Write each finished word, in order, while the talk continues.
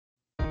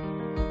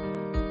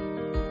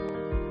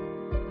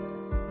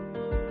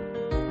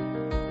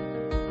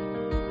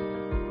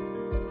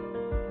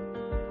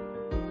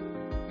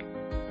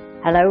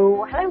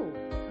Hello, hello.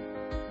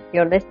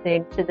 You're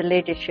listening to The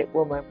Leadership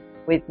Woman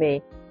with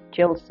me,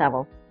 Jill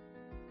Saville.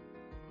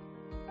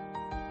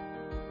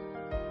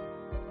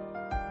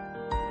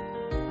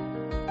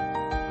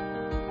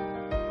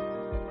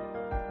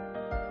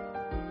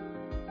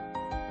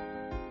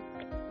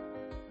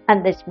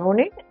 And this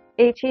morning,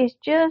 it is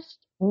just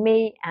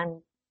me and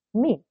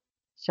me.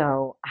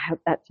 So I hope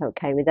that's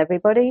okay with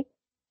everybody.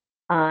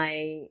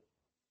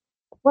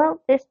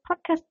 This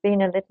podcast's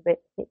been a little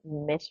bit hit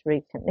and miss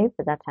recently,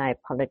 for that I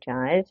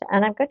apologise.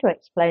 And I'm going to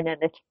explain a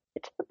little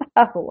bit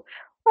about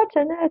what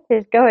on earth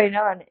is going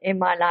on in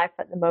my life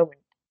at the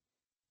moment.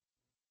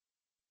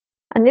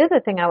 And the other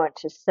thing I want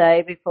to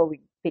say before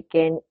we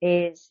begin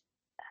is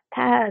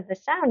the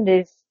sound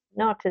is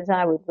not as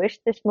I would wish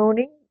this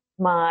morning.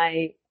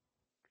 My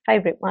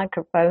favourite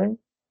microphone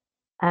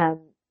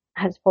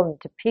has fallen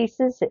to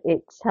pieces.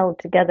 It's held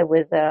together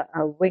with a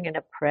wing and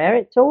a prayer.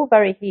 It's all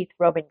very Heath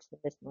Robinson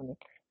this morning.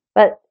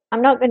 But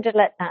I'm not going to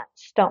let that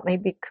stop me,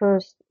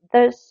 because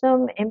there's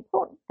some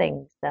important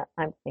things that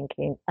I'm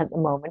thinking at the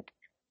moment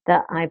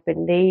that I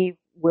believe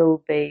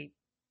will be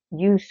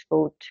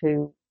useful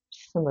to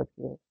some of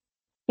you.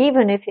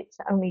 Even if it's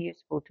only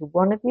useful to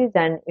one of you,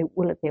 then it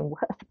will have been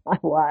worth my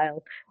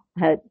while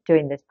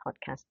doing this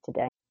podcast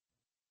today.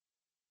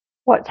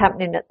 What's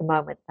happening at the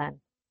moment then?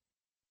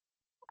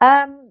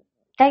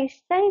 They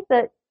say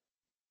that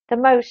the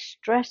most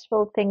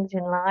stressful things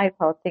in life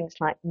are things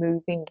like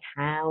moving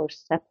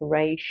house,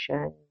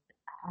 separation,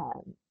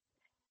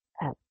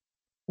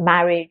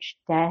 marriage,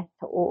 death,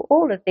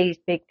 all of these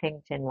big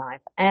things in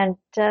life. And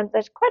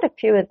there's quite a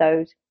few of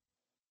those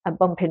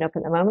bumping up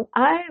at the moment.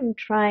 I am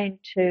trying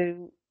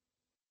to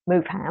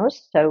move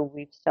house, so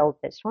we've sold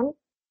this one.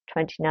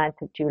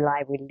 29th of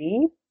July we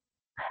leave.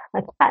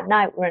 And that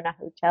night we're in a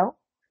hotel.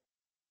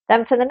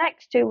 Then for the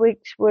next 2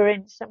 weeks we're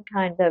in some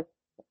kind of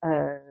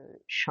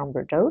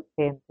chambre d'hôte,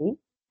 B&B.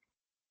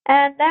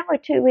 And then we're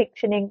 2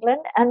 weeks in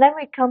England, and then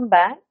we come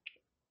back,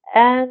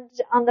 and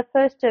on the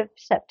 1st of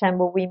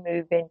September we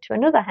move into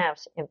another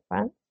house in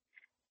France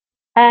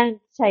and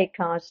take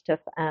our stuff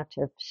out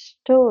of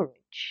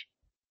storage.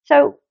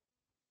 So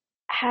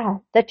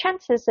the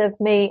chances of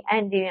me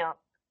ending up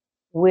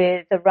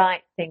with the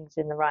right things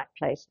in the right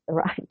place at the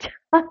right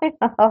time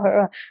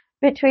are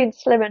between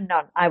slim and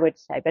none, I would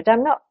say. But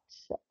I'm not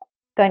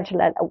going to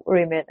let that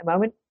worry me at the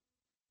moment.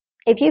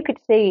 If you could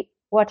see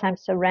what I'm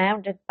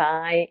surrounded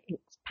by,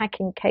 it's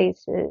packing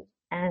cases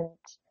and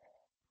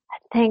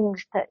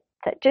things that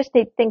just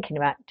need thinking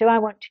about. Do I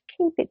want to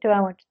keep it? Do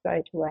I want to throw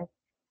it away?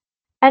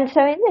 And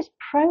so in this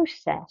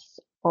process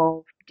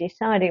of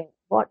deciding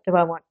what do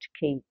I want to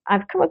keep,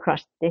 I've come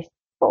across this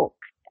book,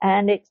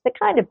 and it's the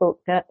kind of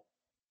book that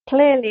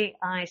clearly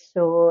I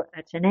saw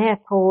at an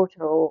airport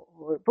or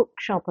a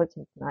bookshop or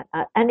something like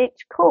that. And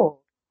it's called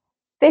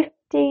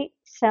 50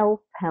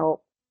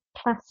 Self-Help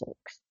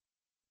Classics,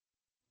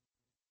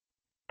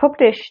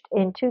 published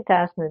in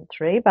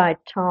 2003 by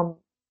Tom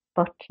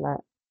Butler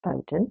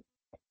Bowden.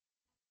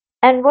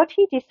 And what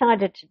he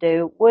decided to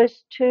do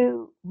was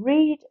to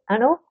read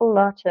an awful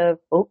lot of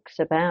books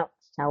about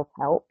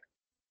self-help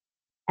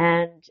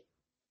and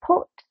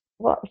put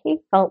what he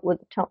felt were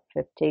the top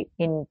 50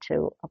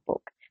 into a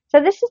book. So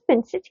this has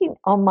been sitting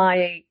on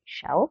my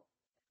shelf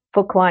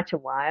for quite a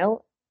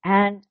while,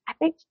 and I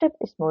picked it up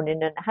this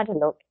morning and had a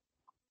look,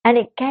 and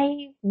it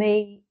gave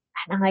me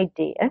an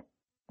idea.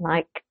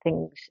 Like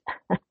things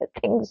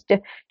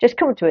just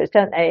come to us,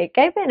 don't they? It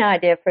gave me an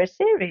idea for a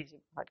series of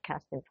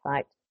podcasts, in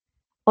fact,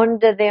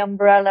 under the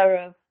umbrella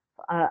of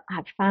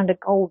I'd found a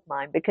gold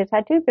mine, because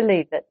I do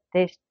believe that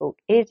this book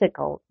is a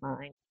gold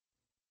mine.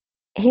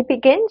 He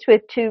begins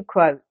with two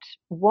quotes,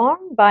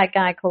 one by a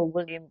guy called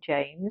William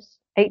James,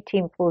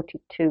 1842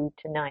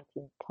 to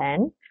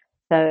 1910.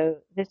 So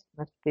this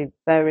must be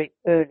very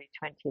early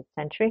 20th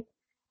century.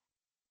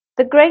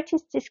 The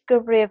greatest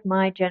discovery of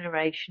my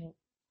generation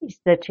is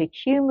that a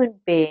human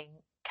being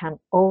can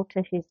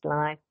alter his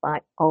life by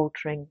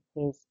altering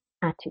his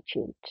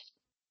attitudes.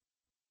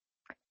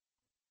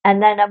 And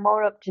then a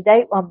more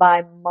up-to-date one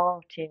by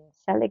Martin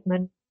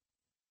Seligman,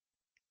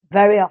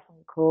 very often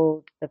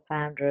called the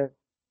founder of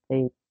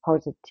the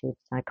positive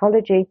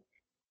psychology.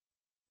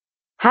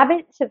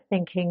 Habits of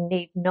thinking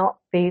need not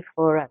be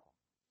forever.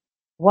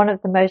 One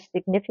of the most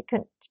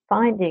significant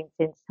findings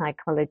in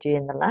psychology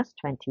in the last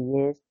 20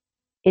 years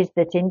is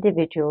that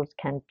individuals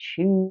can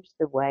choose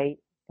the way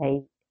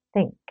they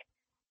think.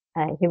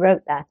 He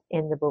wrote that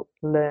in the book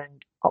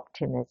Learned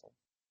Optimism.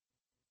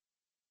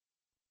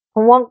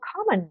 And one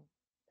common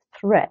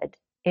thread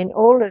in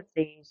all of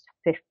these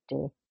 50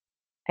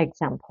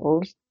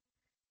 examples,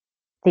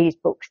 these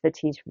books that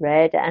he's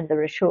read, and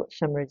there are short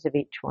summaries of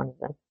each one of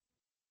them,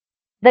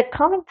 the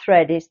common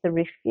thread is the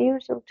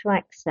refusal to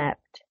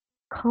accept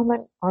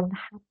common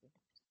unhappiness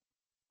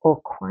or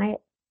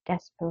quiet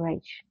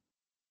desperation.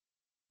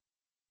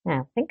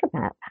 Now think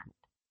about that.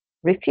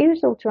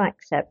 Refusal to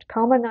accept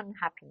common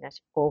unhappiness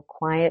or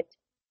quiet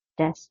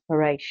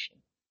desperation.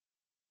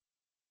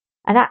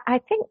 And I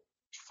think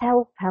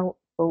self-help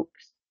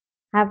books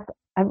have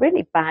a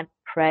really bad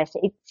press.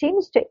 It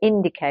seems to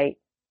indicate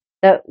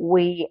that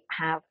we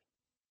have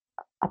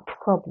a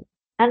problem.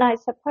 And I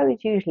suppose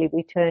usually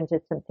we turn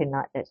to something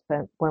like this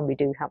when we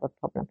do have a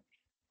problem.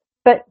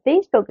 But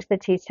these books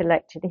that he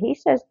selected, he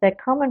says they're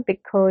common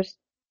because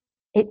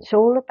it's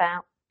all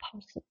about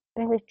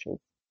possibilities.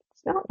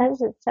 It's not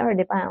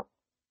necessarily about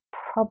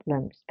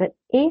problems, but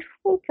if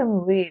we can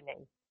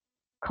really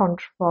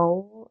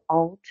control,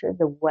 alter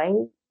the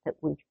way that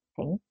we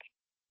think,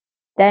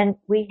 then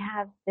we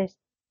have this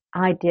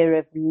idea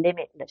of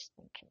limitless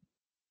thinking.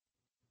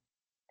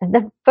 And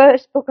the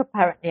first book,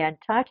 apparently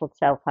entitled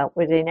Self-Help,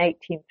 was in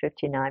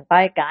 1859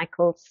 by a guy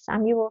called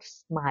Samuel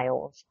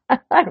Smiles.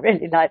 I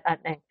really like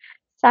that name,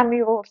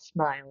 Samuel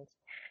Smiles,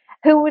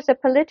 who was a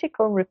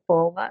political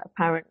reformer,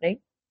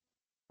 apparently.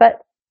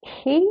 But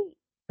he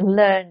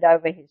learned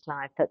over his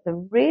life that the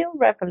real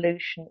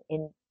revolution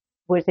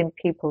was in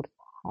people's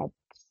heads.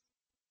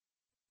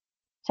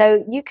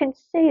 So you can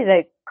see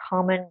the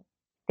common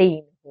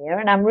theme here,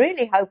 and I'm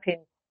really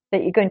hoping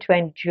that you're going to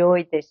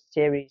enjoy this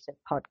series of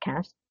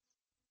podcasts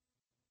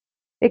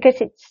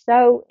because it's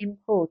so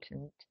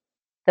important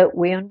that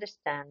we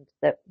understand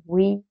that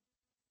we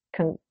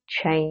can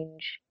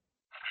change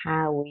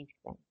how we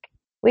think.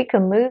 We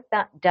can move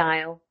that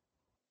dial,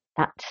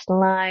 that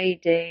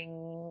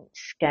sliding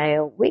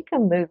scale, we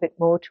can move it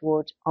more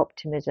towards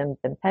optimism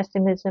than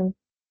pessimism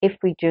if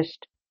we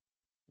just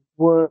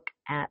work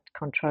at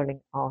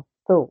controlling our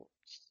thoughts.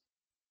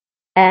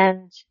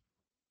 And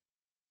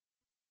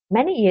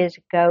many years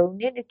ago,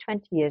 nearly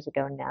 20 years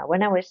ago now,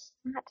 when I was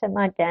sat at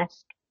my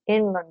desk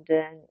in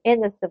London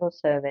in the civil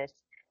service,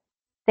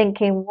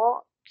 thinking,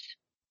 what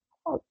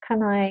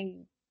can I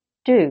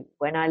do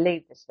when I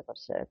leave the civil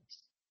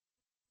service?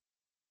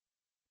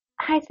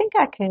 I think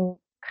I can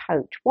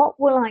coach. What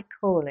will I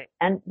call it?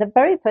 And the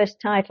very first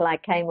title I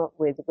came up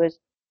with was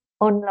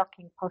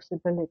Unlocking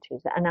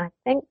Possibilities. And I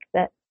think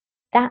that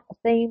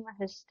theme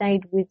has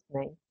stayed with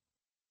me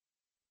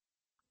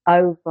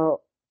over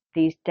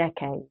these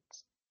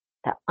decades,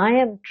 that I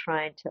am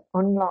trying to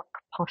unlock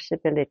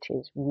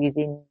possibilities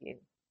within you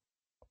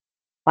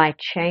by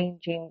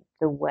changing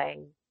the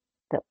way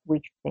that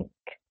we think.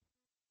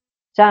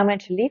 So I'm going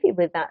to leave you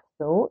with that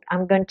thought.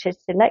 I'm going to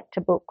select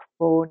a book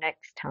for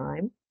next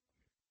time.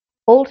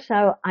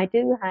 Also, I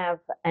do have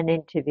an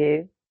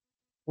interview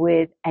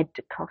with Ed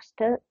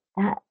DaCosta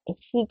that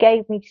he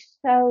gave me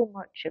so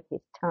much of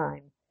his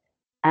time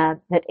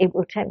that it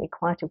will take me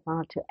quite a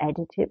while to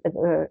edit it, but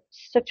there are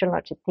such a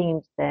lot of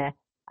themes there,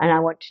 and I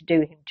want to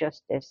do him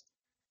justice.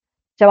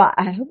 So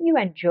I hope you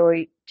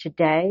enjoy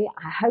today.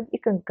 I hope you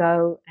can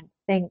go and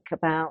think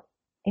about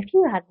if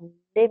you had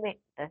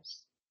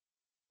limitless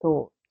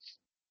thoughts,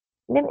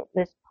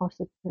 limitless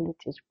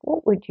possibilities,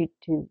 what would you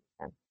do with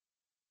them?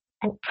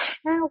 And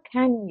how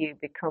can you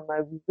become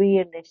a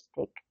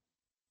realistic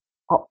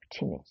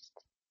optimist?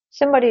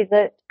 Somebody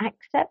that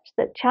accepts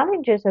that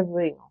challenges are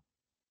real.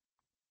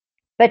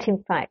 But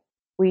in fact,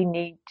 we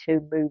need to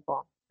move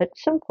on. At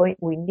some point,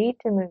 we need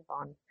to move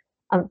on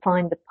and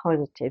find the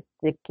positive,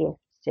 the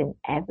gifts in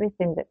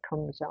everything that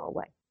comes our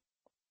way.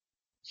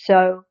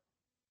 So,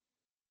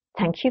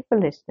 thank you for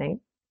listening.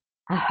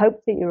 I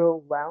hope that you're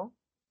all well.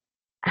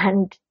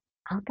 And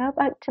I'll go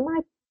back to my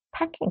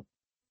packing.